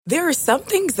There are some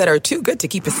things that are too good to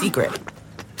keep a secret.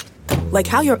 Like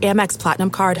how your Amex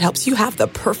Platinum card helps you have the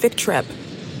perfect trip.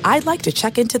 I'd like to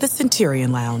check into the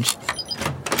Centurion Lounge.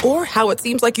 Or how it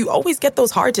seems like you always get those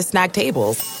hard-to-snag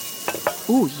tables.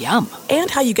 Ooh, yum.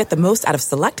 And how you get the most out of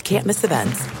select can't-miss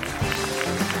events.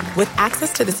 With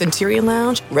access to the Centurion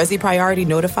Lounge, Resi Priority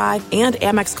Notified, and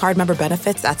Amex card member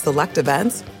benefits at select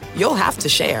events, you'll have to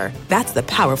share. That's the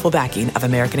powerful backing of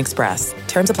American Express.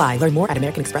 Terms apply. Learn more at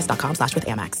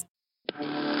americanexpress.com/withAmex.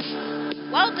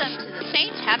 Welcome to the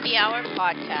Saints Happy Hour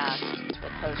podcast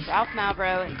with host Ralph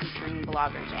Malbrough and featuring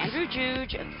bloggers Andrew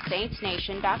Juge of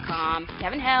SaintsNation.com,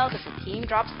 Kevin Held of The Team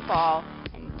Drops the Ball,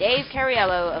 and Dave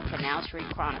Cariello of Canal Street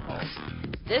Chronicles.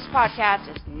 This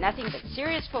podcast is nothing but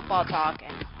serious football talk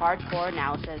and hardcore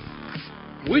analysis.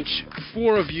 Which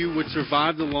four of you would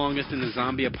survive the longest in the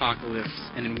zombie apocalypse,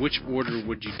 and in which order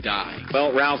would you die?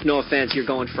 Well, Ralph, no offense, you're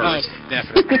going first. Oh,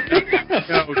 definitely.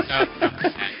 No.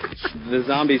 The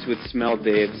zombies would smell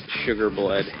Dave's sugar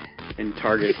blood and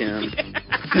target him.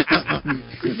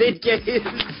 They'd get his...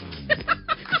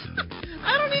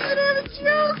 I don't even have a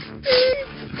joke, Dave.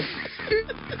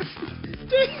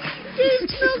 Dave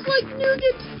smells like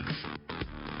nougat.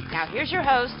 Now here's your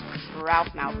host, Ralph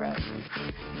Malbrough.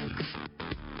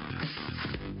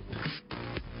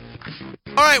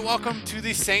 All right, welcome to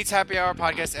the Saints Happy Hour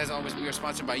podcast. As always, we are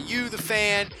sponsored by you, the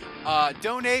fan.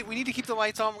 Donate. We need to keep the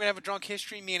lights on. We're going to have a drunk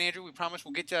history. Me and Andrew, we promise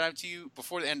we'll get that out to you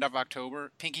before the end of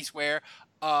October. Pinky swear.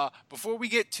 Before we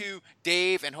get to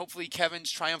Dave and hopefully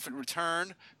Kevin's triumphant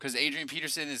return, because Adrian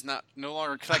Peterson is no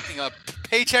longer collecting a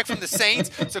paycheck from the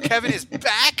Saints, so Kevin is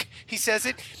back. He says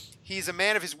it. He's a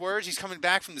man of his words. He's coming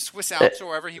back from the Swiss Alps or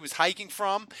wherever he was hiking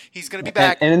from. He's going to be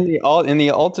back. And in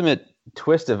the ultimate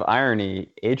twist of irony,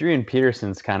 Adrian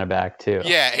Peterson's kind of back too.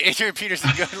 Yeah, Adrian Peterson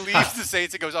leaves the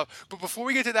Saints and goes off. But before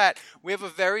we get to that, we have a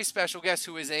very special guest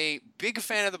who is a big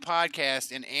fan of the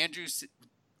podcast, and Andrew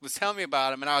was telling me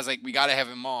about him, and I was like, we got to have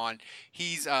him on.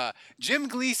 He's Jim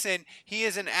Gleason. He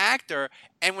is an actor,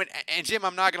 and Jim,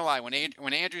 I'm not gonna lie, when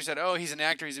Andrew said, "Oh, he's an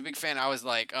actor, he's a big fan," I was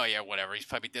like, "Oh yeah, whatever." He's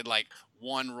probably did like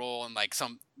one role in like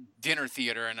some dinner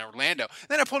theater in Orlando.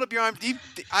 Then I pulled up your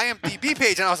IMDb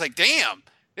page, and I was like, "Damn,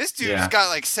 this dude's got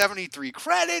like 73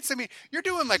 credits." I mean, you're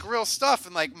doing like real stuff,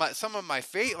 and like some of my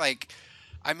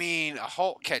A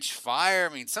Halt Catch Fire.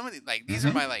 I mean, some of the these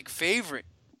are my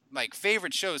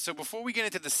favorite shows. So before we get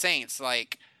into the Saints,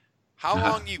 how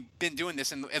long you been doing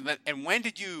this, and when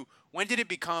did it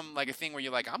become like a thing where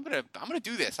you're like, I'm gonna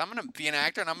do this, I'm gonna be an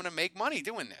actor, and I'm gonna make money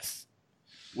doing this?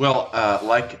 Well,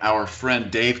 like our friend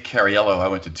Dave Cariello, I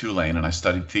went to Tulane and I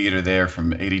studied theater there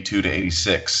from 82 to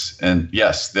 86. And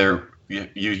yes, you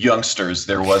youngsters,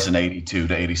 there was an 82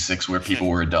 to 86 where people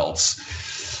were adults.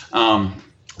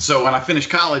 So when I finished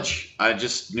college, I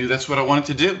just knew that's what I wanted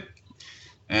to do.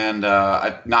 And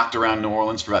I knocked around New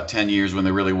Orleans for about 10 years when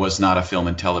there really was not a film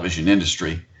and television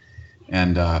industry,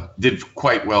 and did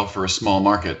quite well for a small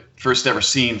market. First ever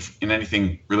scene in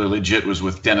anything really legit was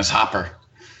with Dennis Hopper,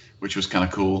 which was kind of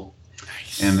cool.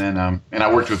 Nice. And then and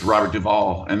I worked with Robert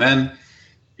Duvall. And then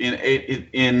in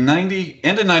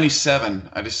end of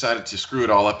 97, I decided to screw it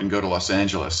all up and go to Los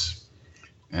Angeles.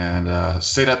 And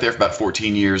stayed out there for about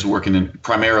 14 years, working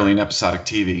primarily in episodic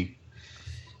TV.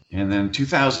 And then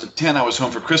 2010, I was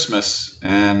home for Christmas,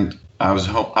 and I was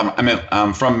home.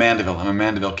 I'm from Mandeville. I'm a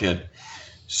Mandeville kid,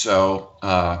 so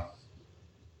I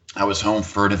was home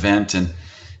for an event, and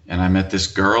I met this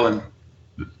girl, and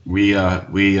we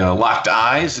locked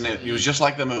eyes, and it was just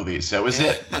like the movies. That was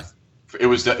it. It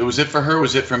was it for her. It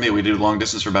was it for me. We did long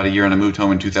distance for about a year, and I moved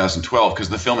home in 2012 because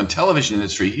the film and television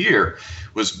industry here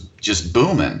was just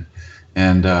booming,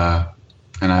 and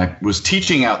I was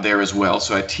teaching out there as well.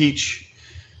 So I teach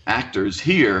actors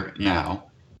here now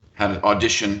how to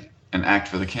audition and act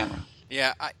for the camera.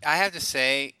 Yeah, I have to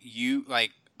say,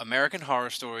 American Horror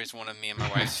Story is one of me and my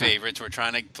wife's favorites. We're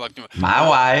trying to plug them. My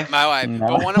wife.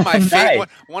 But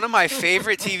one of my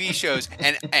favorite TV shows,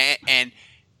 and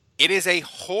it is a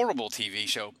horrible TV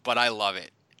show, but I love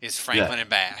it, is Franklin and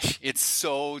Bash. It's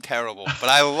so terrible, but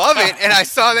I love it. And I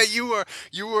saw that you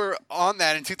were on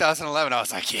that in 2011. I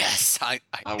was like, yes, I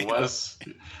was.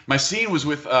 My scene was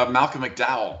with Malcolm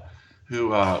McDowell, who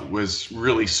was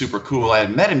really super cool. I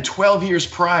had met him 12 years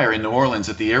prior in New Orleans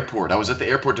at the airport. I was at the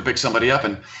airport to pick somebody up,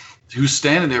 and who's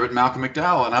standing there with Malcolm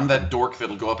McDowell, and I'm that dork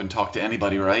that'll go up and talk to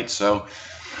anybody, right? So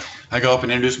I go up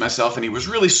and introduce myself, and he was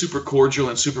really super cordial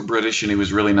and super British, and he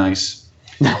was really nice.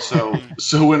 So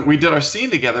when we did our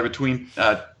scene together between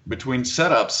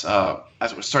setups,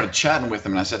 I started chatting with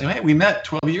him, and I said, "Hey, we met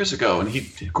 12 years ago," and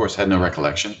he, of course, had no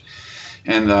recollection.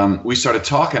 And we started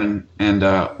talking, and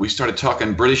we started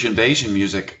talking British invasion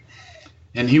music.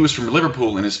 and he was from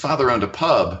Liverpool, and his father owned a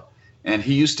pub, and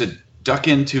he used to duck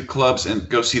into clubs and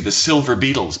go see the Silver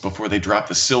Beatles before they dropped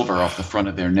the silver off the front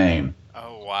of their name.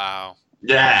 Oh, wow.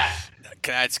 Yeah.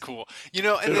 That's cool. You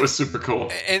know, and it was super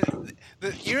cool. And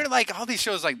you're like all these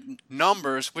shows like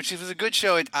Numbers, which was a good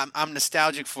show. I'm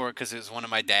nostalgic for it because it was one of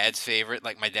my dad's favorite.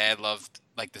 Like my dad loved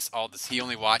like all this. He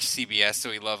only watched CBS, so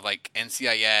he loved like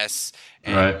NCIS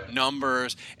and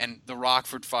Numbers and the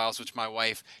Rockford Files, which my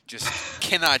wife just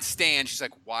cannot stand. She's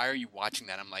like, "Why are you watching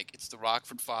that?" I'm like, "It's the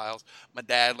Rockford Files." My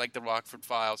dad liked the Rockford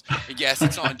Files. And yes,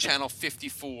 it's on Channel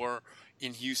 54.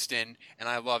 In Houston, and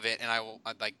I love it, and I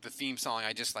like the theme song.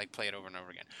 I just like play it over and over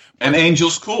again. But, and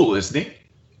Angel's cool, isn't he?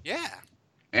 Yeah.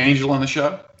 Angel on the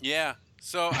show. Yeah.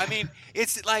 So I mean,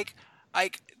 it's like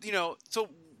you know. So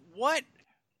what?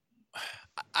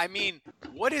 I mean,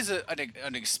 what is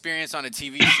an experience on a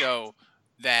TV show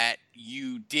that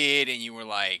you did and you were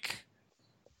like,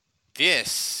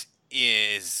 this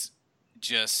is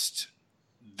just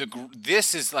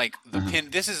this is like the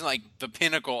this is like the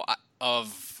pinnacle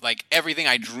of like everything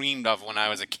I dreamed of when I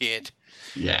was a kid.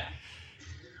 Yeah.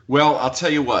 Well, I'll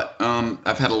tell you what.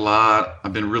 I've had a lot.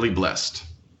 I've been really blessed.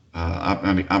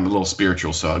 I'm a little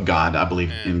spiritual, so I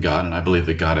believe in God, and I believe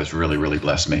that God has really, really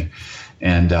blessed me.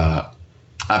 And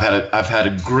I've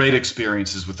had great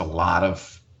experiences with a lot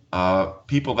of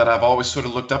people that I've always sort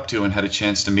of looked up to and had a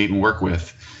chance to meet and work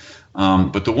with.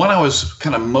 But the one I was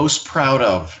kind of most proud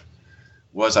of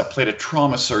was I played a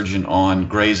trauma surgeon on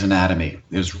Grey's Anatomy.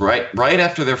 It was right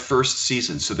after their first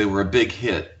season, so they were a big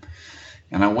hit.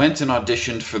 And I went and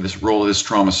auditioned for this role of this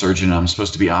trauma surgeon. I'm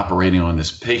supposed to be operating on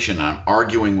this patient. I'm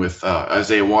arguing with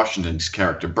Isaiah Washington's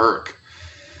character, Burke.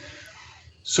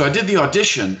 So I did the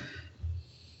audition,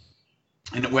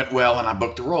 and it went well, and I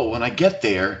booked the role. When I get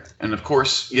there, and of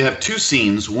course, you have two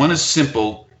scenes. One is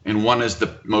simple, and one is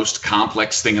the most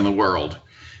complex thing in the world.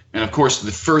 And of course,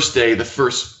 the first day,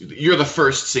 you're the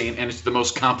first scene, and it's the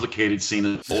most complicated scene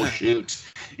in the whole shoot.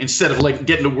 Instead of like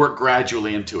getting to work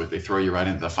gradually into it, they throw you right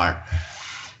into the fire.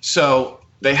 So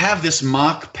they have this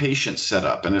mock patient set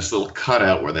up and this little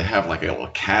cutout where they have like a little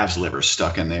calf's liver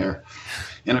stuck in there.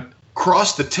 And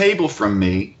across the table from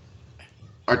me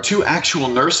are two actual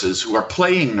nurses who are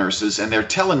playing nurses, and they're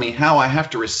telling me how I have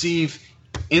to receive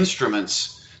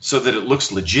instruments so that it looks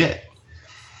legit.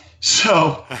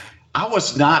 So I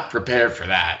was not prepared for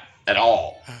that at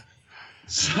all.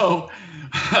 So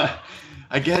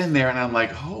I get in there and I'm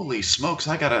like, holy smokes,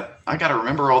 I gotta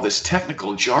remember all this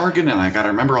technical jargon, and I gotta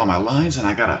remember all my lines, and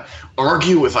I gotta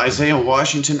argue with Isaiah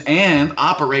Washington and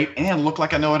operate and look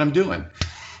like I know what I'm doing.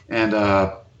 And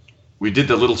we did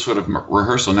the little sort of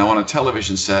rehearsal. Now on a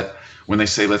television set, when they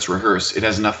say let's rehearse, it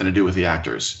has nothing to do with the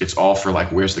actors. It's all for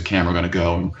like, where's the camera going to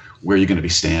go and where are you going to be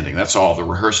standing? That's all the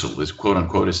rehearsal is, quote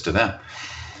unquote, is to them.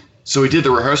 So we did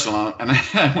the rehearsal, and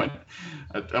I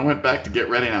went back to get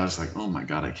ready, and I was like, oh my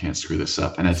God, I can't screw this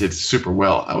up. And I did super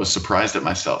well. I was surprised at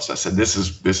myself. So I said, this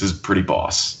is pretty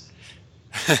boss.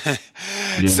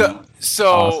 So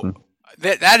awesome.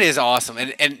 That is awesome.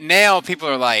 And now people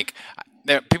are like,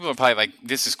 people are probably like,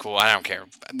 this is cool. I don't care.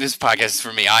 This podcast is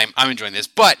for me. I'm enjoying this.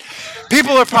 But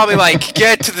people are probably like,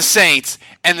 get to the Saints,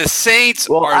 and the Saints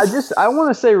are. Well, I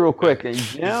want to say real quick,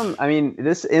 Jim. I mean,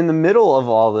 this in the middle of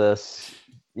all this.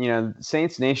 You know,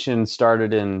 Saints Nation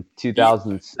started in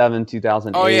 2007,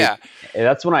 2008. Oh, yeah. And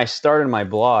that's when I started my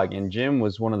blog, and Jim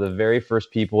was one of the very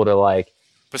first people to like...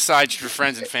 Besides your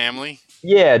friends and family?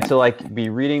 Yeah, to like be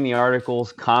reading the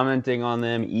articles, commenting on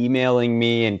them, emailing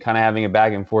me, and kind of having a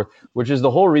back and forth, which is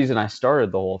the whole reason I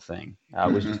started the whole thing.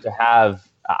 Was just to have...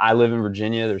 I live in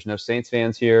Virginia. There's no Saints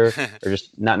fans here. There's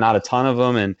just not a ton of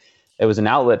them, and it was an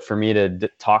outlet for me to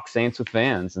talk Saints with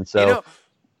fans. And so...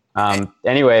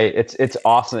 anyway, it's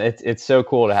awesome. It's so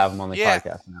cool to have him on the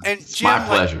podcast now. And it's Jim, my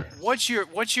pleasure. What's your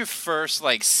first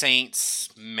like Saints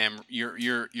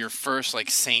your first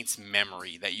like Saints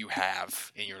memory that you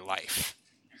have in your life?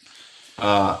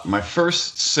 My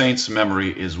first Saints memory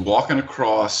is getting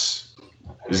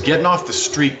off the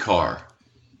streetcar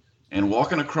and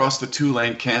walking across the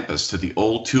Tulane campus to the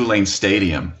old Tulane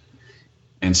Stadium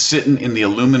and sitting in the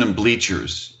aluminum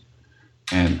bleachers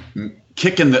and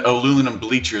kicking the aluminum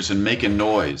bleachers and making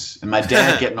noise, and my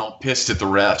dad getting all pissed at the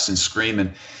refs and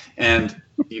screaming, and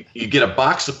you get a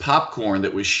box of popcorn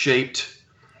that was shaped.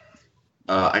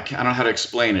 I don't know how to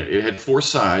explain it. It had four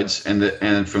sides,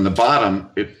 and from the bottom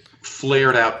it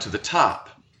flared out to the top,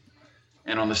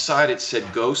 and on the side it said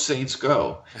 "Go Saints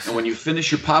Go." And when you finish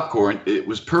your popcorn, it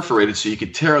was perforated so you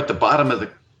could tear out the bottom of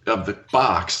the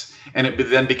box. And it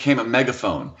then became a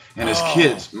megaphone. And as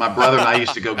kids, my brother and I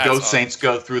used to go, "Go Saints,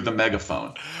 go" through the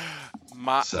megaphone.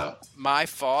 My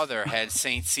father had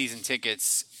Saints season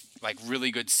tickets like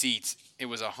really good seats, it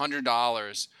was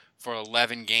 $100 for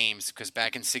 11 games because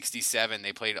back in '67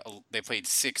 they played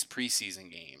 6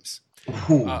 preseason games.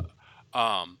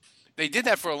 They did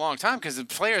that for a long time because the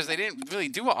players, they didn't really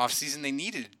do an off season. They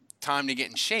needed time to get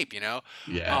in shape,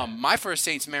 Yeah. My first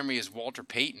Saints memory is Walter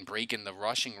Payton breaking the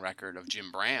rushing record of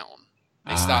Jim Brown.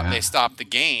 They stopped the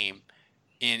game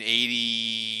in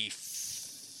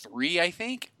 '83, I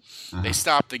think. They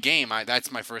stopped the game.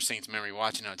 That's my first Saints memory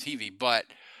watching on TV. But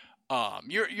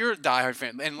you're a diehard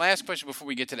fan. And last question before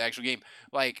we get to the actual game,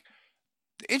 like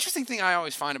the interesting thing I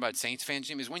always find about Saints fans,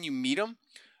 Jim, is when you meet them,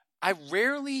 I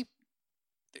rarely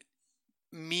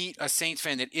meet a Saints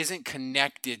fan that isn't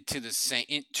connected to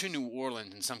to New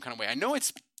Orleans in some kind of way. I know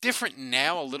it's different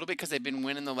now a little bit because they've been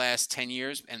winning the last 10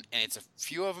 years, and it's a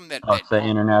few of them that. It's an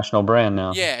international brand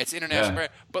now. Yeah, it's international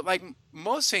brand. But like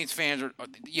most Saints fans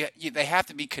they have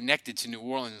to be connected to New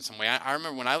Orleans in some way. I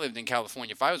remember when I lived in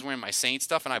California, if I was wearing my Saints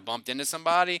stuff and I bumped into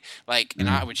somebody, and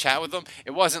I would chat with them,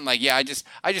 it wasn't like, I just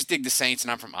dig the Saints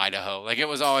and I'm from Idaho. Like it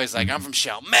was always like, I'm from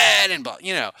Chalmette and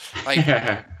like.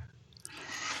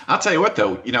 I'll tell you what,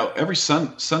 though, every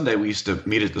Sunday we used to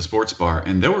meet at the sports bar,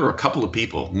 and there were a couple of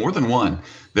people, more than one,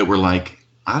 that were like,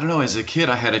 I don't know, as a kid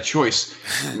I had a choice.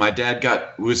 My dad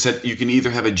said you can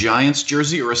either have a Giants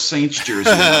jersey or a Saints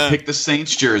jersey. And I picked the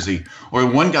Saints jersey. Or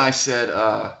one guy said, it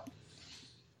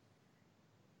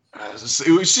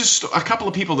was just a couple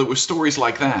of people that were stories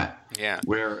like that. Yeah.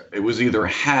 Where it was either a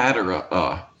hat or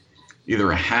a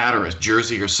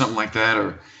jersey or something like that,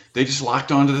 or they just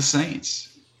locked onto the Saints.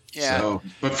 Yeah. So,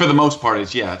 but for the most part,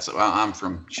 I'm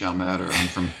from Chalmette, or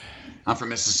I'm from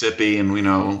Mississippi, and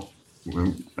we're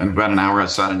about an hour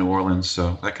outside of New Orleans,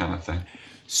 so that kind of thing.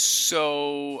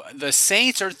 So the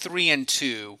Saints are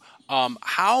 3-2.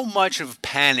 How much of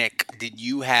panic did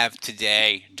you have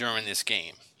today during this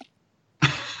game?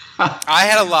 I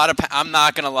had a lot of. I'm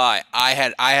not gonna lie. I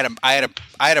had a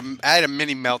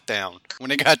mini meltdown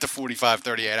when it got to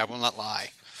 45-38. I will not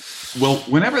lie. Well,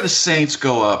 whenever the Saints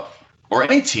go up, or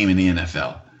any team in the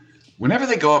NFL, whenever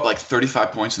they go up like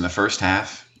 35 points in the first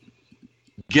half,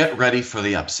 get ready for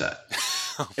the upset.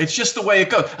 It's just the way it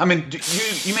goes. I mean,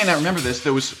 you may not remember this.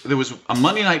 There was a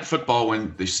Monday Night Football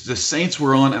when the Saints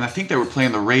were on, and I think they were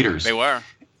playing the Raiders. They were.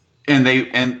 And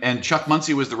and Chuck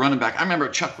Muncie was the running back. I remember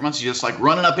Chuck Muncie just like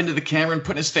running up into the camera and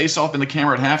putting his face off in the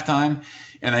camera at halftime,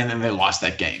 and then they lost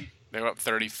that game. They were up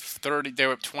 30. They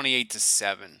were up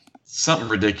 28-7. Something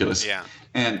ridiculous. Yeah.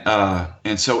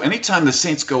 And so anytime the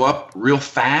Saints go up real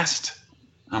fast,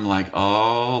 I'm like,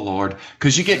 oh, Lord.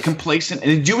 Because you get complacent.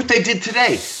 And they do what they did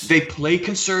today. They play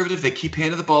conservative. They keep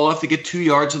handing the ball off. They get 2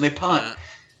 yards and they punt.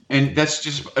 And it's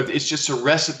just a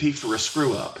recipe for a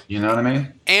screw up. You know what I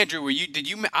mean? Andrew,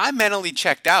 I mentally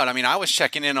checked out. I mean, I was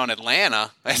checking in on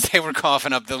Atlanta as they were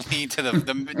coughing up the lead to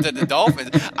the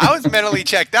Dolphins. I was mentally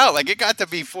checked out. Like, it got to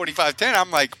be 45-10.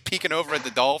 I'm like peeking over at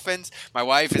the Dolphins. My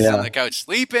wife is on the couch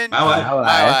sleeping. My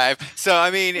wife. So, I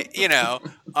mean,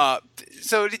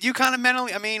 so did you kind of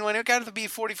mentally, I mean, when it got to be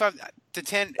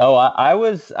 45-10? Oh,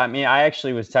 I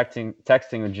actually was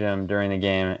texting with Jim during the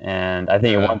game, and I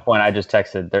think at one point I just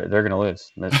texted, they're going to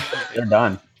lose. They're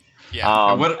done.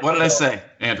 Yeah. What did I say,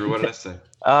 Andrew? What did I say?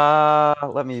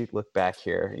 Let me look back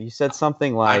here. You said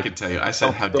something like, I can tell you. I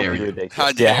said, how dare you?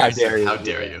 How dare you? How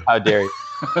dare you? How dare you?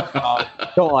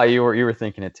 Don't lie, you were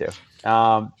thinking it too.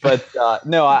 But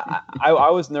no, I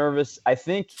was nervous. I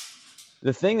think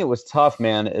the thing that was tough,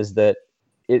 man, is that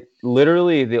it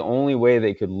literally the only way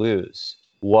they could lose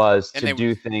was to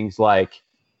do things like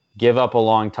give up a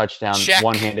long touchdown,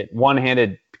 one-handed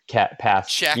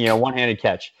pass, check. One-handed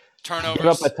catch. Turnovers. Give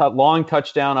up a long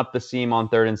touchdown up the seam on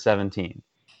 3rd and 17.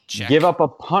 Check. Give up a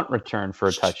punt return for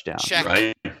a touchdown. Check.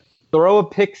 Right. Throw a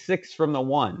pick six from the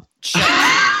 1. Check.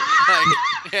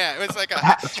 It was like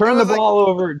turn the ball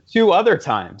over 2 other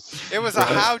times. It was a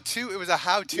how-to. It was a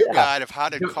how-to guide of how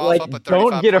to cough up a 35.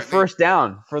 Don't get a first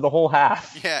down for the whole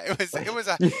half. Yeah, it was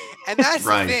a, and that's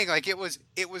the thing. Like it was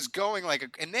going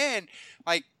like, and then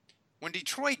like when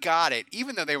Detroit got it,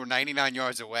 even though they were 99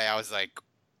 yards away, I was like,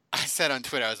 I said on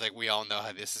Twitter, I was like, we all know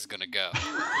how this is gonna go.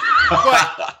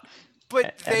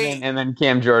 but they and then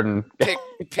Cam Jordan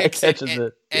picks catches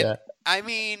it. And, yeah. I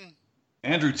mean,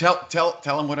 Andrew,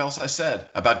 tell him what else I said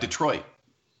about Detroit.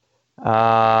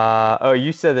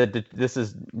 You said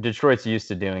that Detroit's used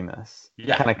to doing this.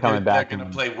 Yeah, kind of coming back. They're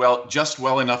going to play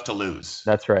well enough to lose.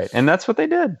 That's right, and that's what they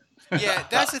did. Yeah,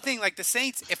 that's the thing. Like the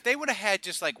Saints, if they would have had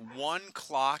just like one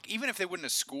clock, even if they wouldn't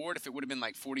have scored, if it would have been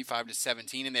like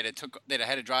 45-17, and they'd have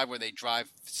had a drive where they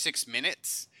drive 6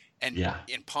 minutes and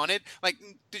punted, like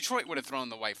Detroit would have thrown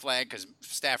the white flag because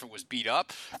Stafford was beat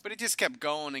up, but it just kept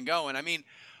going and going. I mean,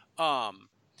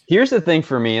 Here's the thing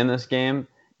for me in this game.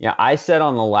 Yeah, I said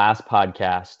on the last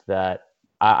podcast that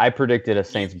I predicted a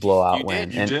Saints blowout win.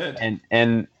 You did.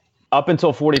 And up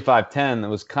until 45-10, that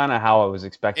was kind of how I was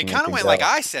expecting It it kind to of went go. like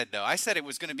I said, though. I said it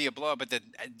was going to be a blowout, but that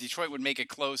Detroit would make it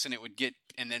close, and it would get,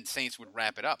 and then Saints would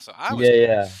wrap it up. So I was,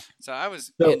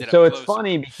 So it's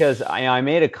funny because I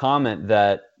made a comment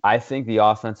that I think the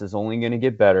offense is only going to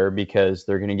get better because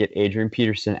they're going to get Adrian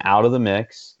Peterson out of the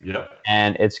mix. Yep.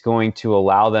 And it's going to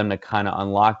allow them to kind of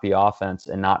unlock the offense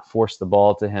and not force the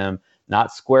ball to him,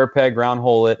 not square peg, round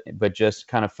hole it, but just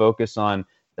kind of focus on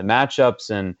the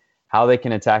matchups and how they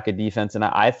can attack a defense. And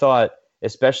I thought,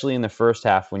 especially in the first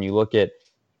half, when you look at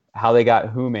how they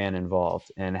got Hooman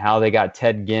involved and how they got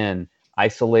Ted Ginn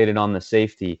isolated on the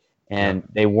safety, and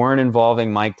they weren't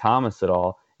involving Mike Thomas at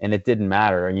all, and it didn't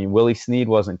matter. I mean, Willie Snead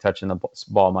wasn't touching the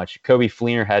ball much. Kobe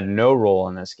Fleener had no role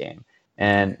in this game,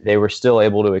 and they were still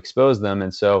able to expose them.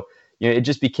 And so, it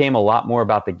just became a lot more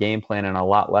about the game plan and a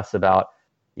lot less about,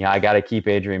 I got to keep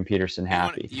Adrian Peterson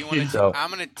happy.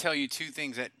 I'm going to tell you two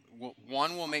things that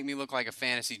one will make me look like a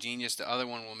fantasy genius. The other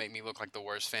one will make me look like the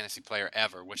worst fantasy player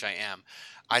ever, which I am.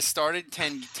 I started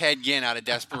Ted Ginn out of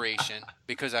desperation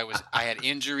because I had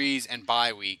injuries and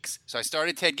bye weeks. So I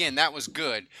started Ted Ginn. That was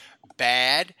good.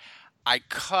 Bad. I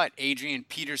cut Adrian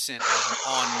Peterson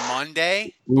on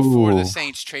Monday before the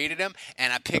Saints traded him,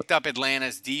 and I picked up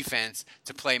Atlanta's defense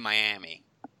to play Miami.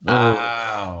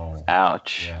 Wow.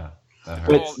 Ouch. Yeah.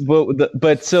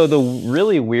 But so the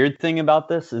really weird thing about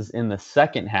this is in the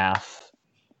second half,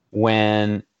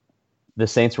 when the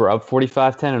Saints were up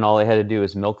 45-10 and all they had to do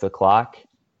was milk the clock,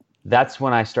 that's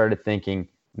when I started thinking,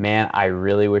 man, I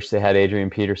really wish they had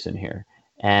Adrian Peterson here.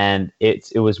 And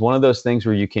it was one of those things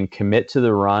where you can commit to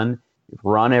the run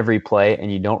every play,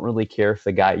 and you don't really care if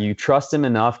the guy, you trust him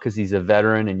enough because he's a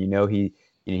veteran and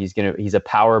he's a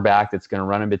power back that's going to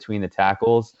run in between the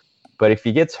tackles. But if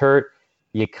he gets hurt,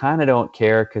 you kind of don't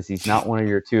care because he's not one of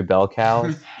your two bell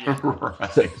cows.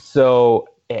 Right. So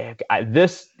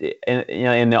this,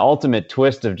 in the ultimate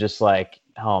twist of just like,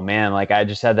 oh man, like I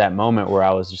just had that moment where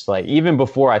I was just like, even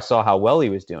before I saw how well he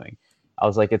was doing, I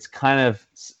was like, it's kind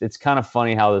of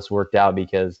funny how this worked out,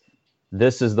 because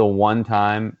this is the one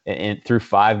time through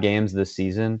 5 games this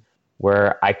season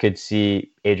where I could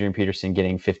see Adrian Peterson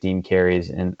getting 15 carries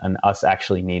and us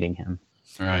actually needing him.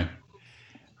 Right.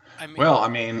 I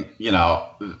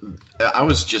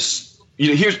was just,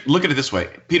 look at it this way.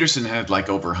 Peterson had like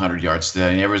over 100 yards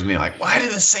today, and everyone's being like, why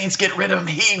did the Saints get rid of him?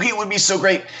 He would be so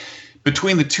great.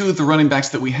 Between the two of the running backs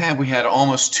that we had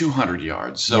almost 200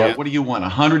 yards. So What do you want,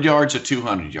 100 yards or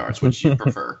 200 yards? Which you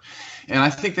prefer? And I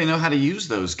think they know how to use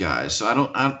those guys.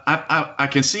 So I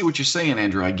can see what you're saying,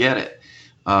 Andrew. I get it.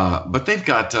 But they've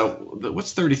got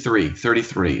what's 33?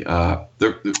 33.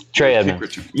 Trey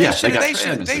Edmonds. Yes,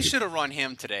 they should have run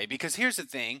him today, because here's the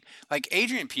thing: like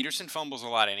Adrian Peterson fumbles a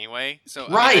lot anyway. So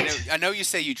right. I know you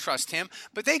say you trust him,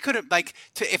 but they could have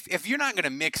if you're not going to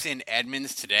mix in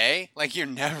Edmonds today, like you're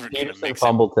never going to mix. Peterson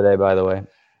fumbled today, by the way.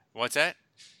 What's that?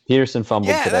 Peterson fumbled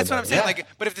today. Yeah, that's what I'm saying. Yeah. Like,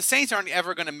 but if the Saints aren't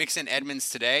ever going to mix in Edmonds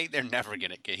today, they're never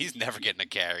going to. He's never getting a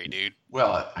carry, dude.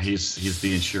 Well, he's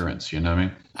the insurance. You know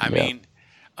what I mean?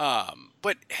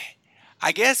 But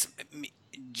I guess,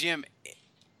 Jim,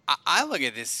 I look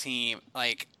at this team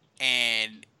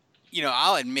and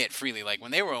I'll admit freely, like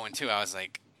when they were 0-2, I was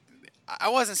like, I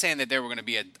wasn't saying that they were going to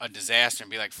be a disaster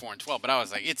and be like 4-12, but I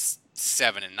was like, it's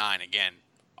 7-9 again,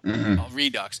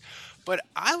 redux. But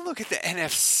I look at the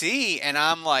NFC and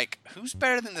I'm like, who's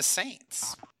better than the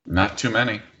Saints? Not too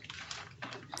many.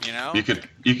 You could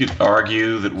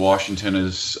argue that Washington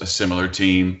is a similar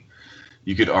team.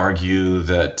 You could argue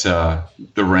that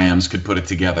the Rams could put it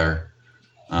together.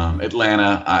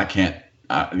 Atlanta, I can't.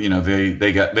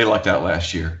 They lucked out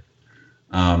last year.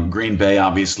 Green Bay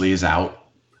obviously is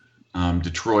out.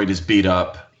 Detroit is beat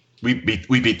up. We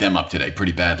beat them up today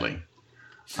pretty badly.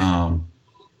 You know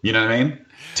what I mean?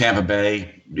 Tampa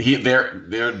Bay.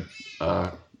 They're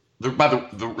by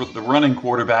the running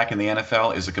quarterback in the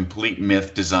NFL is a complete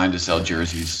myth designed to sell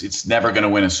jerseys. It's never going to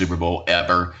win a Super Bowl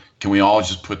ever. Can we all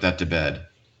just put that to bed?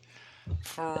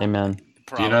 Amen.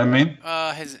 Do you know what I mean?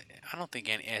 I don't think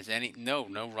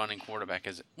no running quarterback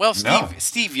is. Well,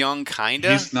 Steve Young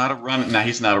kinda. He's not a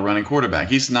running quarterback.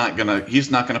 He's not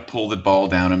gonna pull the ball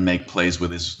down and make plays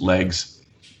with his legs,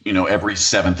 every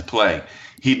 7th play.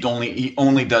 He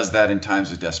only does that in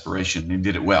times of desperation. He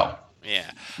did it well.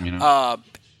 Yeah.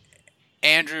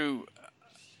 Andrew,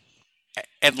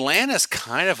 Atlanta's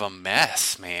kind of a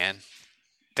mess, man.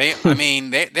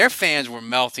 Their fans were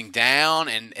melting down,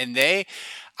 and you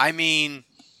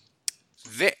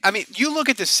look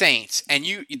at the Saints, and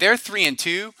they're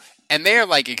 3-2, and they're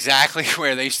like exactly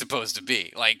where they're supposed to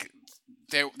be. Like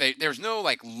there's no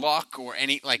like luck or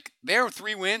any like their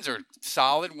 3 wins are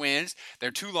solid wins.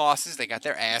 Their 2 losses, they got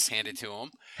their ass handed to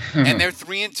them, and they're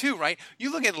 3-2, right?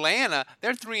 You look at Atlanta,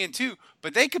 they're 3-2,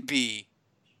 but they could be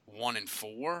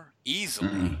 1-4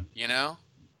 easily. You know.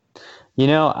 You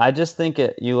know, I just think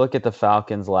you look at the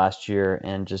Falcons last year,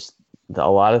 and just a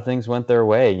lot of things went their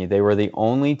way. They were the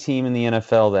only team in the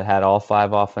NFL that had all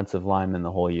 5 offensive linemen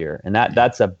the whole year, and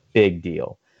that's a big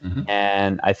deal.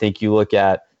 And I think you look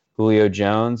at Julio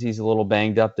Jones; he's a little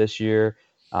banged up this year.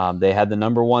 They had the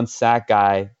number 1 sack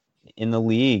guy in the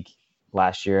league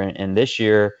last year, and this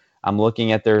year I'm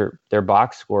looking at their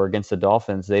box score against the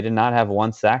Dolphins. They did not have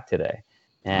 1 sack today.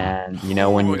 And you know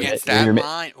when you're against that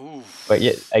line, but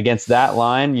yet against that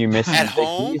line, you miss at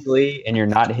home easily, and you're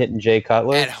not hitting Jay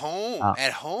Cutler at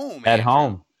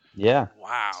home. Yeah.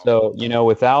 Wow. So you know,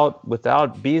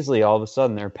 without Beasley, all of a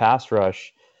sudden their pass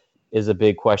rush is a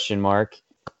big question mark.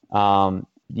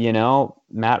 You know,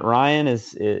 Matt Ryan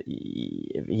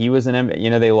he was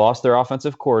they lost their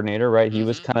offensive coordinator, right? He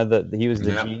was kind of the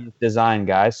genius design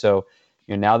guy. So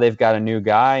you know now they've got a new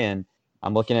guy, and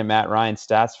I'm looking at Matt Ryan's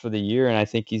stats for the year, and I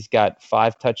think he's got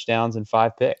 5 touchdowns and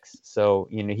 5 picks. So,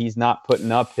 you know, he's not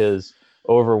putting up his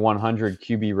over 100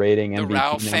 QB rating. The MVP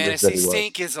Ralph fantasy that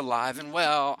stink is alive and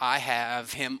well. I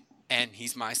have him, and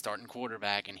he's my starting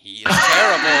quarterback, and he is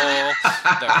terrible.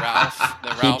 the Ralph.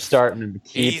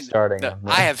 Keep starting him.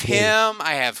 I have him.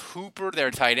 I have Hooper,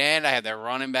 their tight end. I have their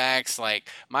running backs. Like,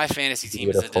 my fantasy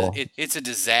team it's a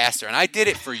disaster. And I did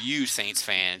it for you, Saints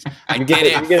fans. I did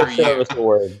it for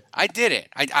you. I did it.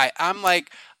 I'm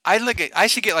like, I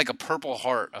should get like a Purple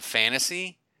Heart of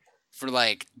fantasy for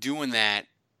like doing that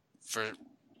for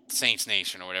Saints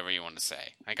Nation or whatever you want to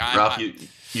say. Like, Ralph,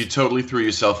 you totally threw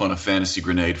yourself on a fantasy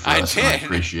grenade for us. Did. I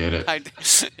appreciate it.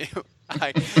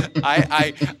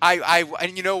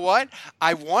 And you know what?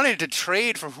 I wanted to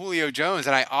trade for Julio Jones,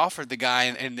 and I offered the guy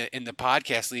in the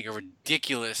podcast league a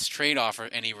ridiculous trade offer,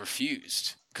 and he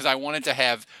refused because I wanted to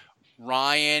have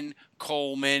Ryan,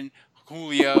 Coleman,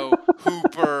 Julio,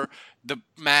 Hooper, the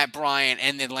Matt Bryant,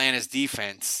 and Atlanta's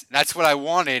defense. That's what I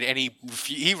wanted, and he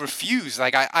refused.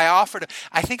 Like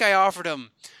I think I offered him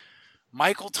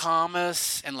Michael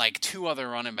Thomas and like 2 other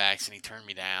running backs, and he turned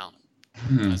me down.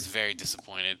 I was very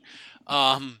disappointed.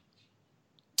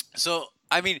 So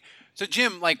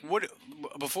Jim, like, what?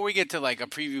 Before we get to like a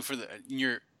preview for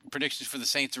your predictions for the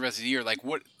Saints the rest of the year, like,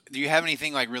 what do you have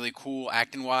anything like really cool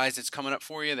acting wise that's coming up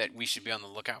for you that we should be on the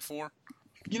lookout for?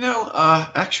 You know,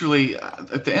 actually,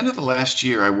 at the end of the last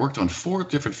year, I worked on 4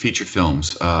 different feature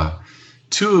films.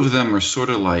 2 of them are sort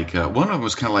of like, one of them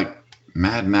was kind of like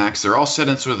Mad Max. They're all set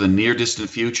in sort of the near-distant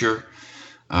future.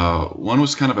 One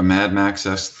was kind of a Mad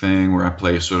Max-esque thing where I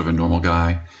play sort of a normal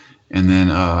guy. And then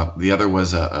the other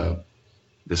was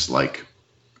this like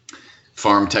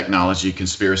farm technology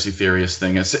conspiracy theorist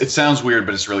thing. It sounds weird,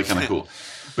 but it's really kind of cool.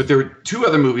 But there were 2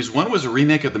 other movies. One was a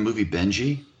remake of the movie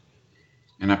Benji.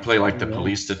 And I play like the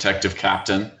police detective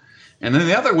captain. And then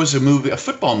the other was a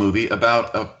football movie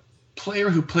about a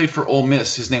player who played for Ole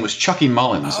Miss. His name was Chucky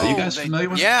Mullins. Are you guys familiar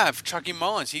with him? Yeah, Chucky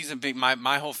Mullins. He's a big.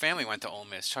 My whole family went to Ole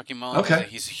Miss. Chucky Mullins. Okay.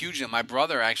 He's huge. My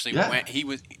brother actually went.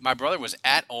 My brother was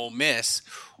at Ole Miss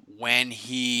when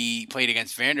he played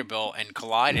against Vanderbilt and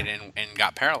collided and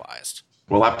got paralyzed.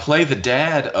 Well, I play the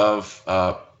dad of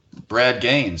Brad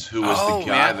Gaines, who was the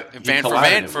guy that he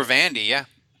collided for Vandy. Yeah.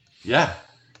 Yeah.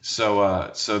 So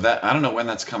that I don't know when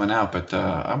that's coming out, but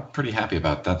I'm pretty happy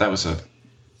about that. That was a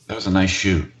nice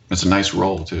shoot. It's a nice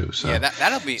role too. So yeah,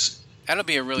 that'll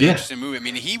be a really interesting movie. I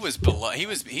mean, he's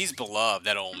beloved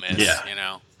at Ole Miss. Yeah. You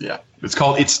know. Yeah. It's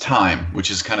called It's Time,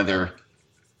 which is kind of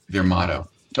their motto.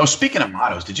 Oh, speaking of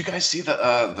mottos, did you guys see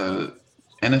the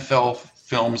NFL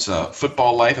films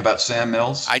Football Life about Sam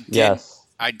Mills? I did. Yes.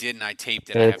 I did, and I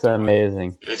taped it. It's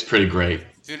amazing. It's pretty great,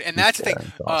 dude. And that's the thing.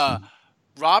 It's awesome.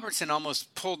 Robertson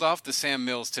almost pulled off the Sam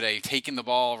Mills today, taking the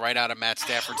ball right out of Matt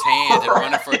Stafford's hands and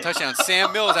running for a touchdown.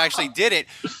 Sam Mills actually did it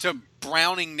to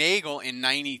Browning Nagel in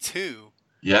 '92.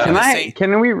 Yeah.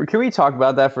 Can we talk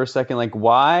about that for a second? Like,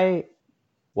 why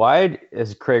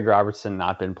has Craig Robertson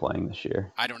not been playing this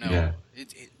year? I don't know. Yeah.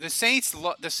 The Saints'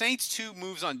 2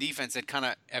 moves on defense that kind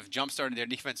of have jump-started their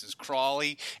defense is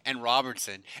Crawley and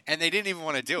Robertson, and they didn't even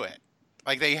want to do it.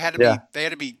 Like, they had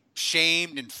to be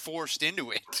shamed and forced into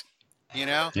it. You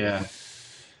know? Yeah.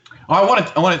 Well,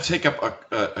 I want to take up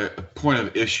a point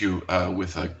of issue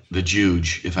with the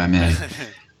Juge, if I may.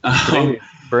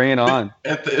 Bring it on.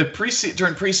 During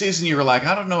preseason, you were like,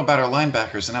 I don't know about our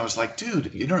linebackers. And I was like,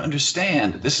 dude, you don't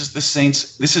understand. This is the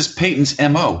Saints. This is Peyton's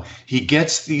MO. He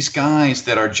gets these guys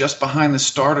that are just behind the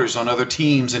starters on other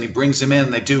teams, and he brings them in,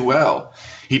 and they do well.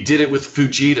 He did it with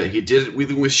Fujita. He did it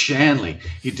with Shanley.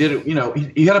 He did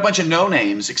it, he had a bunch of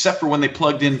no-names except for when they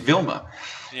plugged in Vilma.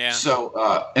 Yeah.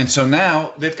 So, so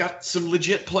now they've got some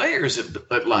legit players at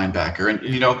linebacker.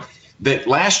 And, that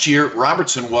last year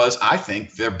Robertson was, I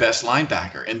think, their best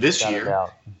linebacker, and this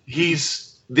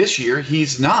year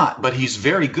he's not, but he's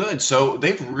very good. So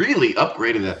they've really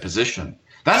upgraded that position.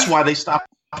 That's why they stopped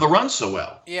the run so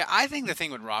well. Yeah, I think the thing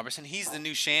with Robertson, he's the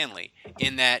new Shanley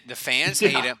in that the fans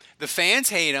hate him. The fans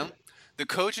hate him. The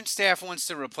coaching staff wants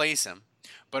to replace him,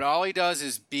 but all he does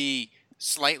is be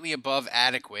slightly above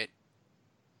adequate.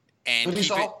 And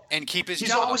keep his job.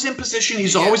 He's always in position.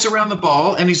 He's always around the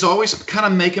ball, and he's always kind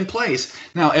of making plays.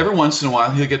 Now, every once in a while,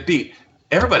 he'll get beat.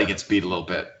 Everybody gets beat a little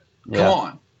bit. Come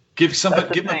on. Give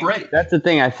him a break. That's the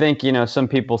thing. I think, some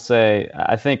people say,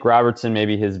 I think Robertson,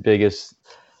 maybe his biggest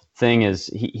thing is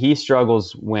he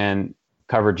struggles when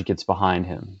coverage gets behind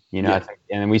him. I think,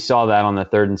 and we saw that on the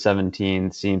 3rd and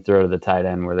 17 seam throw to the tight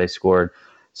end where they scored.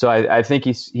 So I think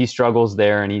he struggles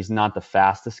there, and he's not the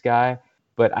fastest guy.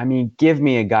 But, give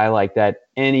me a guy like that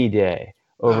any day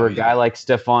over a guy like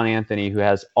Stephon Anthony, who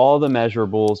has all the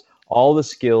measurables, all the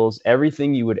skills,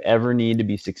 everything you would ever need to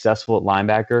be successful at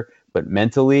linebacker. But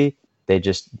mentally, they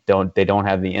don't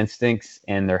have the instincts,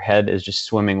 and their head is just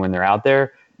swimming when they're out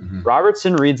there. Mm-hmm.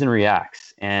 Robertson reads and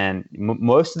reacts, and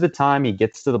most of the time he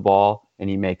gets to the ball and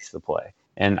he makes the play.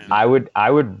 And I would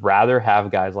rather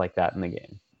have guys like that in the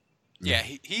game. Yeah,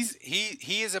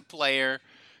 he is a player.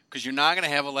 Because you're not going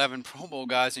to have 11 Pro Bowl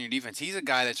guys in your defense. He's a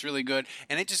guy that's really good.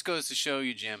 And it just goes to show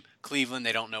you, Jim, Cleveland,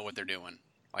 they don't know what they're doing.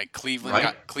 Like, Cleveland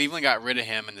got rid of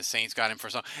him, and the Saints got him for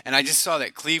some. And I just saw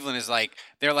that Cleveland is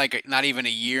they're not even a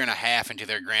year and a half into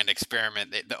their grand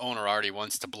experiment. The owner already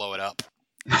wants to blow it up.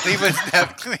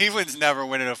 Cleveland's never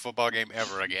winning a football game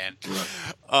ever again.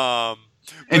 Can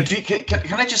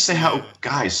I just say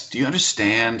guys, do you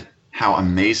understand how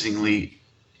amazingly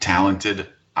talented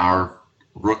our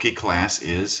rookie class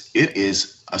is? It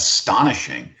is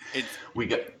astonishing. We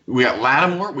got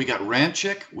Lattimore, we got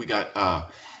Ranchik, we got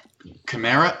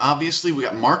Kamara, obviously, we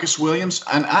got Marcus Williams,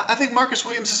 and I think Marcus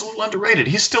Williams is a little underrated.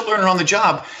 He's still learning on the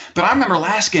job. But I remember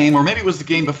last game, or maybe it was the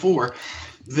game before,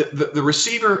 the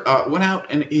receiver went out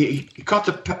and he caught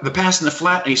the pass in the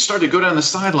flat, and he started to go down the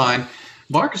sideline.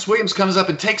 Marcus Williams comes up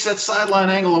and takes that sideline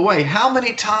angle away. How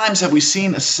many times have we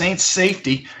seen a Saints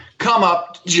safety come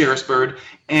up, Jairus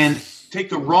and take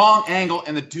the wrong angle,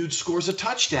 and the dude scores a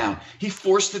touchdown? He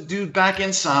forced the dude back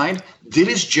inside, did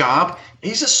his job.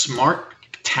 He's a smart,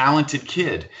 talented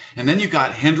kid. And then you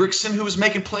got Hendrickson, who was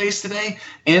making plays today.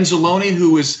 Anzalone,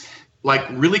 who was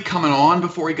really coming on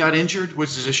before he got injured,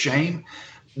 which is a shame.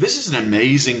 This is an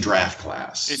amazing draft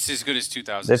class. It's as good as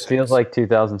 2006. This feels like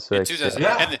 2006.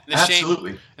 Yeah,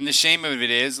 absolutely. The shame of it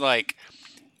is,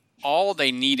 all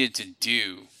they needed to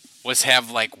do was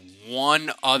have,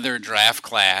 one other draft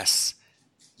class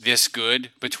this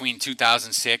good between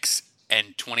 2006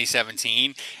 and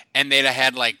 2017, and they'd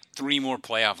have had 3 more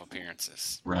playoff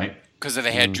appearances. Right. Because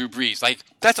they had Drew Brees.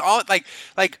 That's all.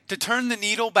 To turn the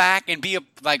needle back and be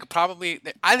probably.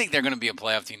 I think they're going to be a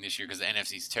playoff team this year because the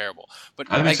NFC is terrible. But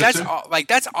that's all.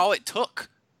 That's all it took.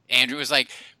 Andrew was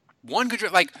one good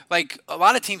draft. A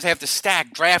lot of teams have to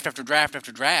stack draft after draft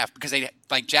after draft because they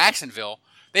Jacksonville.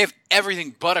 They have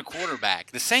everything but a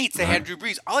quarterback. The Saints, they had Drew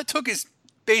Brees. All it took is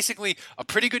basically a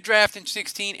pretty good draft in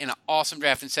 16 and an awesome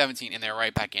draft in 17, and they're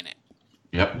right back in it.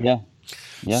 Yep.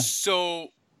 Yeah. So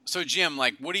Jim,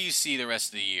 what do you see the rest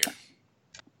of the year?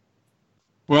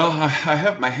 Well, I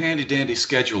have my handy-dandy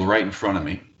schedule right in front of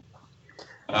me.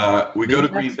 We go to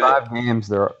Green Bay. 5 games,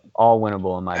 they're all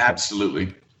winnable in my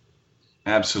opinion.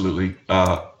 Absolutely.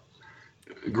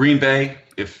 Green Bay,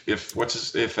 if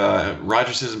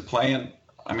Rodgers isn't playing,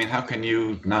 how can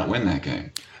you not win that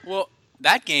game? Well,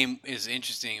 that game is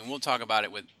interesting, and we'll talk about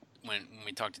it when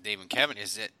we talk to Dave and Kevin,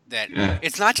 is that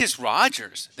it's not just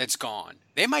Rodgers that's gone.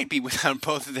 They might be without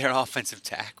both of their offensive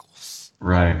tackles.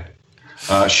 Right.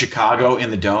 Chicago in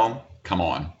the Dome, come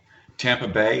on. Tampa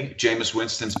Bay, Jameis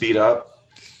Winston's beat up.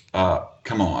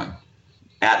 Come on.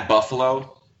 At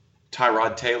Buffalo,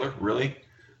 Tyrod Taylor, really?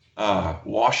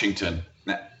 Washington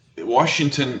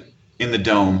in the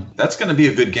Dome, that's going to be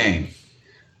a good game.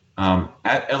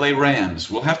 At LA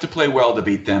Rams, we'll have to play well to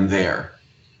beat them there.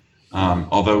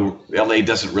 Although LA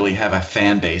doesn't really have a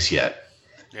fan base yet.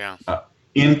 Yeah.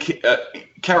 In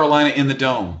Carolina in the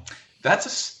Dome, that's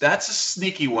a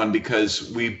sneaky one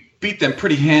because we beat them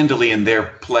pretty handily in their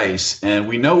place, and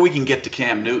we know we can get to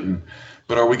Cam Newton,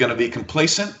 but are we going to be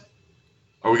complacent?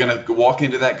 Are we going to walk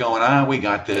into that going, we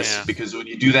got this? Yeah. Because when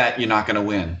you do that, you're not going to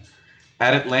win.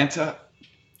 At Atlanta,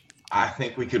 I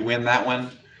think we could win that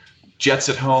one. Jets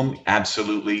at home,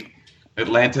 absolutely.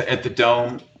 Atlanta at the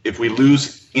Dome, if we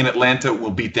lose in Atlanta,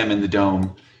 we'll beat them in the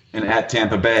Dome. And at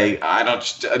Tampa Bay, I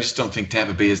just don't think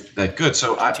Tampa Bay is that good.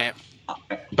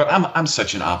 But I'm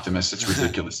such an optimist. It's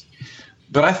ridiculous.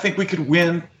 But I think we could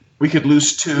win. We could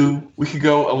lose 2. We could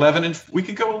go 11 and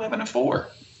 4.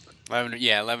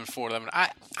 11-4, 11.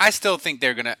 I still think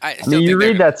they're gonna. You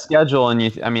read that schedule, and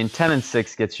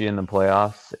 10-6 gets you in the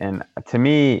playoffs. And to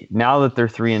me, now that they're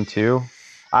 3-2,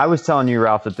 I was telling you,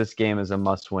 Ralph, that this game is a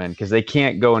must-win because they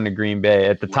can't go into Green Bay.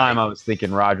 At the time, I was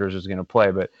thinking Rodgers was going to play,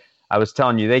 but I was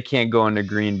telling you they can't go into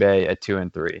Green Bay at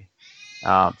 2-3.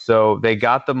 So they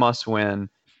got the must-win.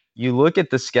 You look at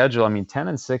the schedule.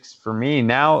 10-6 for me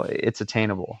now, it's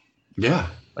attainable. Yeah.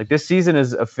 Like this season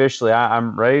is officially.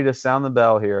 I'm ready to sound the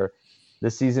bell here.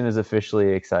 This season is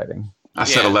officially exciting. I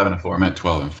said 11-4. I meant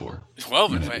 12-4.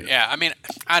 12-4. Yeah.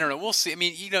 I don't know. We'll see.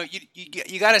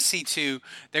 You got to see too.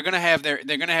 They're gonna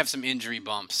have some injury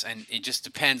bumps, and it just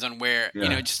depends on where.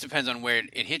 Yeah. It just depends on where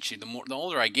it hits you. The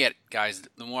older I get, guys,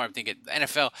 the more I think the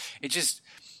NFL. It just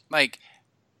like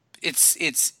it's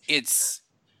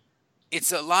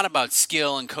a lot about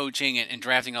skill and coaching and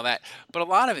drafting all that, but a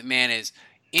lot of it, man, is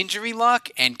injury luck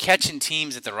and catching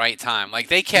teams at the right time. Like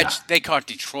they caught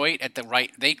Detroit at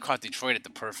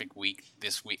the perfect week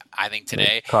this week. I think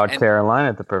today Caught Carolina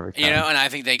at the perfect time. And I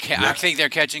think I think they're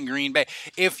catching Green Bay.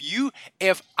 If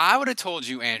I would have told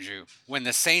you, Andrew, when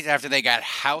the Saints after they got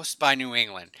housed by New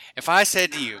England, if I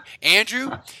said to you,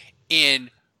 Andrew,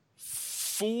 in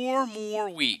 4 more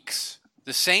weeks,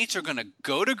 the Saints are going to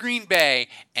go to Green Bay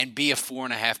and be a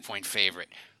 4.5-point favorite,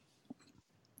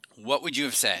 what would you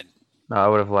have said? No, I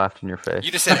would have laughed in your face.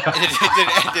 You just said,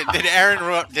 did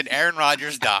Aaron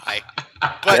Rodgers die?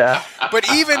 But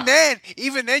even then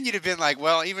you'd have been like,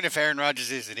 well, even if Aaron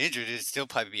Rodgers isn't injured, it'd still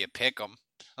probably be a pick 'em.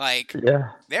 Like,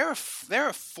 they're a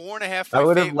 4.5. I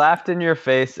would have laughed in your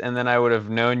face, and then I would have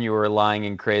known you were lying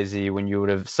and crazy when you would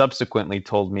have subsequently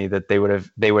told me that they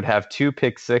would have 2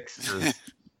 pick sixes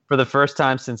for the first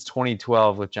time since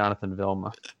 2012 with Jonathan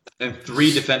Vilma. And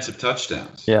 3 defensive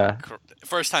touchdowns. Yeah.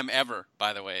 First time ever,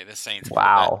 by the way, the Saints pulled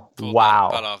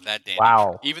that off that day.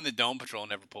 Wow. Even the Dome Patrol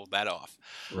never pulled that off.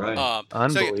 Right.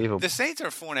 Unbelievable. So the Saints are a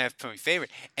 4.5-point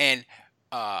favorite, and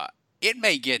it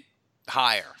may get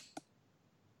higher.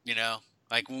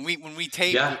 Like when we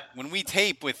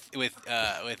tape with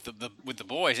the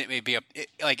boys, it may be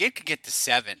it could get to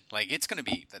 7. Like it's going to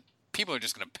be people are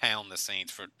just going to pound the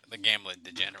Saints for the gambling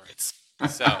degenerates.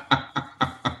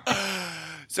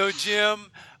 So Jim,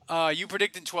 you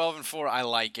predicted 12-4. I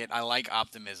like it. I like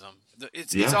optimism.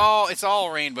 It's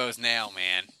all rainbows now,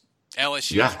 man.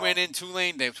 LSU's winning.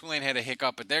 Tulane had a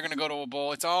hiccup, but they're going to go to a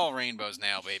bowl. It's all rainbows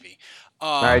now, baby.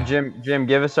 All right, Jim,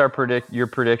 give us your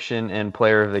prediction and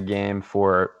player of the game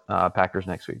for Packers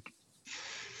next week.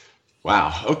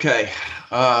 Wow. Okay.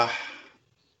 My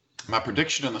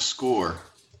prediction and the score.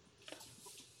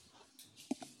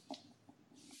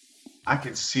 I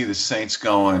can see the Saints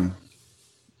going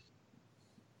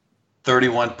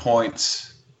 31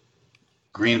 points,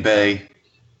 Green Bay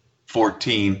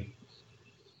 14.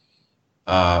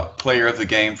 Player of the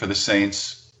game for the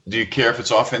Saints. Do you care if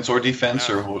it's offense or defense?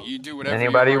 No, you do whatever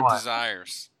anybody your heart wants.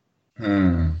 desires.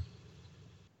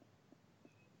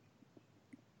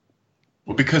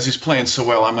 Well, because he's playing so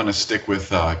well, I'm going to stick with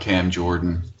Cam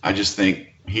Jordan. I just think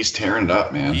he's tearing it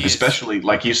up, man. Especially,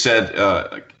 like you said,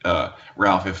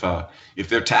 Ralph, if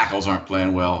their tackles aren't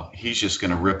playing well, he's just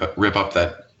going to rip up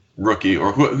that rookie.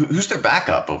 Or who's their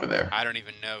backup over there? I don't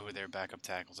even know who their backup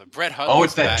tackles are. Brett Hundley. Oh,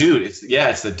 it's that dude. It's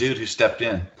the dude who stepped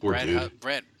in. Poor dude.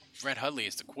 Brett Hundley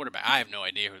is the quarterback. I have no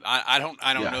idea who. I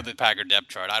don't know the Packer depth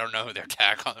chart. I don't know who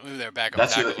their backup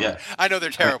tackles are. I know they're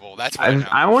terrible. That's what I know.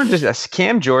 I want to just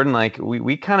Cam Jordan. Like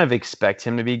we kind of expect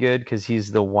him to be good because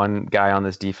he's the one guy on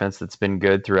this defense that's been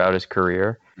good throughout his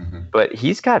career. Mm-hmm. But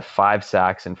he's got 5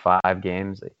 sacks in 5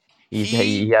 games.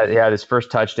 He had his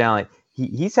first touchdown. Like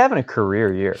he's having a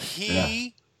career year.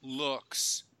 He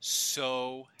looks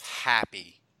so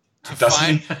happy. To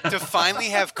finally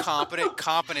have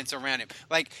competence around him.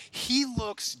 Like, he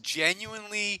looks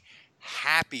genuinely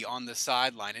happy on the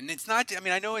sideline. And it's not,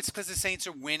 I know it's because the Saints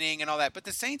are winning and all that, but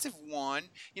the Saints have won.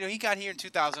 He got here in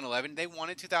 2011. They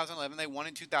won in 2011. They won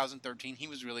in 2013. He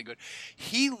was really good.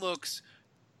 He looks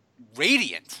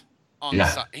radiant on the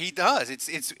side. He does.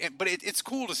 It's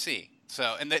cool to see.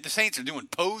 So, and the Saints are doing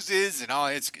poses and all.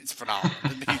 It's phenomenal.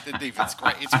 The defense,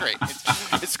 great. It's great.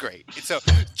 It's great. And so,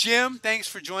 Jim, thanks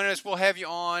for joining us. We'll have you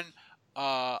on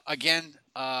again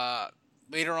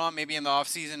later on, maybe in the off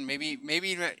season. Maybe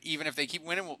even if they keep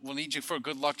winning, we'll need you for a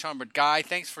good luck charm. But Guy,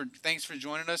 thanks for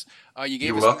joining us. You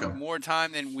gave us welcome. more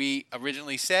time than we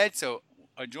originally said. So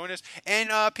join us, and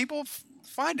people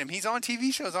find him. He's on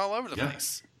TV shows all over the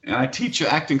place. And I teach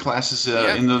acting classes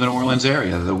in the New Orleans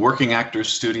area, the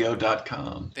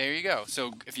workingactorsstudio.com. There you go.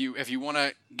 So if you want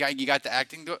to, you got the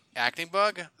acting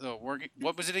bug.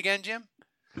 What was it again, Jim?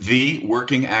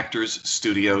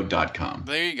 TheWorkingActorsStudio.com.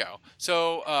 There you go.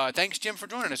 So thanks, Jim, for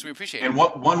joining us. We appreciate it. And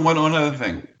one other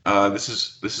thing. This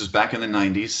is back in the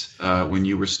 90s when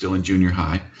you were still in junior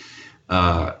high.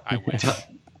 I wish.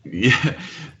 Yeah,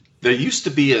 there used to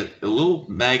be a little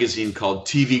magazine called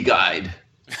TV Guide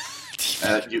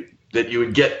that you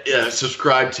would get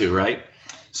subscribed to, right?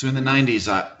 So in the 90s,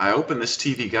 I opened this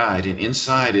TV Guide, and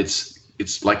inside it's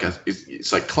like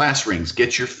class rings.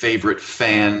 Get your favorite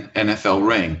fan NFL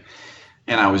ring.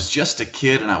 And I was just a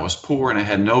kid, and I was poor, and I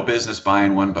had no business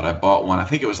buying one, but I bought one. I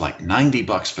think it was like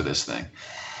 $90 for this thing,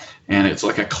 and it's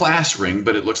like a class ring,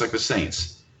 but it looks like the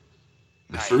Saints.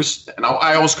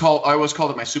 I always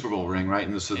called it my Super Bowl ring, right?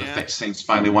 And so the Saints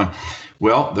finally won.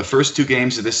 Well, the first 2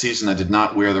 games of this season, I did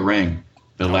not wear the ring.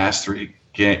 The last 3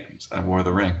 games, I wore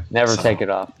the ring. Never take it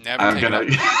off.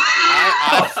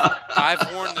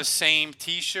 I've worn the same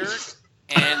T-shirt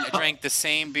and drank the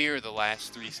same beer the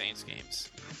last 3 Saints games.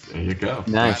 There you go.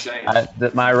 Nice.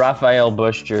 My Raphael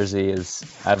Bush jersey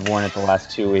I've worn it the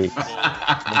last 2 weeks.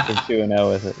 I've been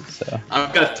 2-0 with it. So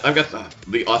I've got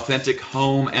the authentic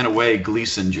home and away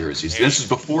Gleason jerseys. This is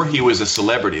before he was a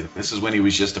celebrity. This is when he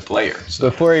was just a player.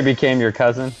 So. Before he became your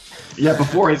cousin. Yeah,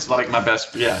 before it's like my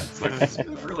best. Yeah, it's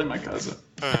really my cousin.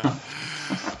 All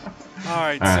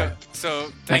right.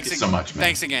 So thank you so much, man.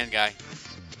 Thanks again, Guy.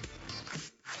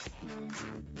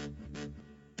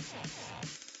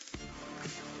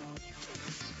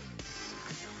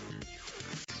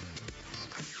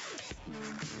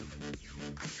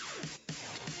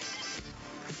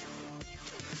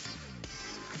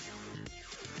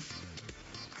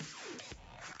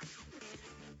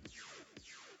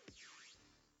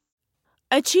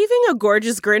 Achieving a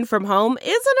gorgeous grin from home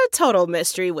isn't a total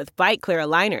mystery with Bite Clear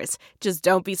aligners. Just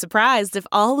don't be surprised if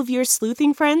all of your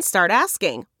sleuthing friends start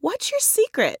asking, "What's your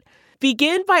secret?"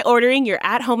 Begin by ordering your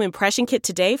at-home impression kit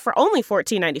today for only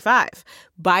 $14.95.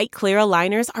 Bite Clear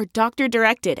aligners are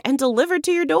doctor-directed and delivered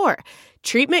to your door.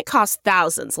 Treatment costs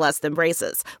thousands less than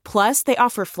braces. Plus, they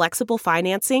offer flexible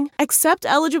financing, accept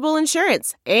eligible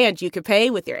insurance, and you can pay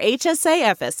with your HSA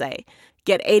FSA.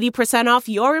 Get 80% off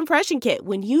your impression kit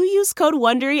when you use code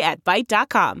WONDERY at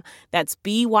Byte.com. That's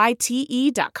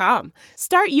BYTE.com.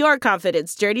 Start your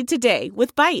confidence journey today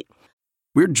with Byte.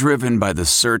 We're driven by the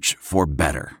search for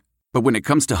better. But when it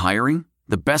comes to hiring,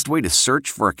 the best way to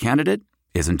search for a candidate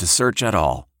isn't to search at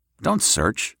all. Don't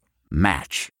search.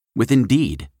 Match. With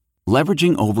Indeed.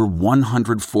 Leveraging over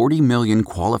 140 million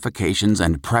qualifications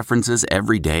and preferences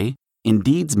every day,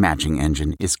 Indeed's matching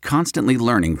engine is constantly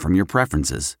learning from your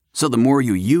preferences. So the more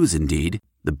you use Indeed,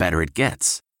 the better it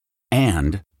gets.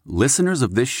 And listeners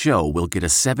of this show will get a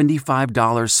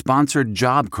 $75 sponsored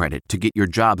job credit to get your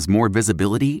jobs more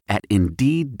visibility at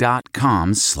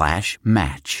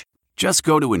Indeed.com/match. Just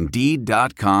go to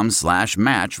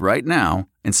Indeed.com/match right now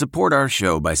and support our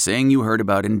show by saying you heard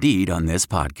about Indeed on this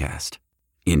podcast.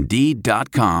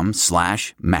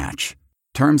 Indeed.com/match.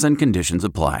 Terms and conditions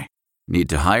apply. Need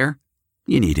to hire?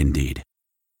 You need Indeed.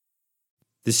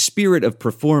 The spirit of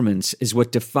performance is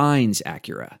what defines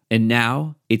Acura, and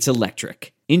now it's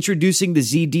electric. Introducing the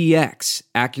ZDX,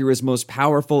 Acura's most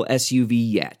powerful SUV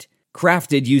yet.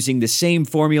 Crafted using the same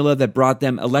formula that brought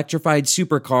them electrified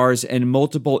supercars and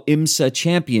multiple IMSA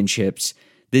championships,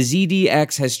 the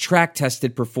ZDX has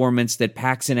track-tested performance that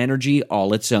packs an energy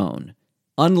all its own.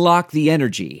 Unlock the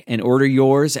energy and order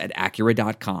yours at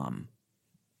Acura.com.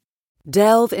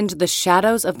 Delve into the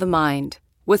shadows of the mind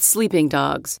with Sleeping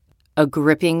Dogs, a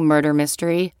gripping murder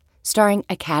mystery starring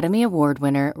Academy Award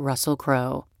winner Russell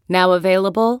Crowe. Now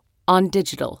available on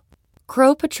digital.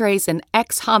 Crowe portrays an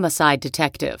ex-homicide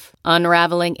detective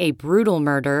unraveling a brutal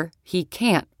murder he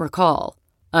can't recall.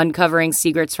 Uncovering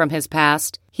secrets from his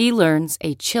past, he learns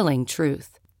a chilling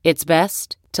truth. It's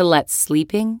best to let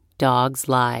sleeping dogs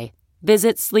lie.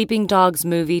 Visit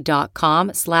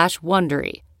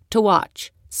sleepingdogsmovie.com/Wondery to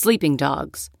watch Sleeping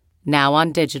Dogs, now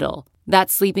on digital.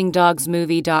 That's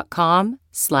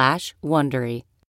sleepingdogsmovie.com/Wondery.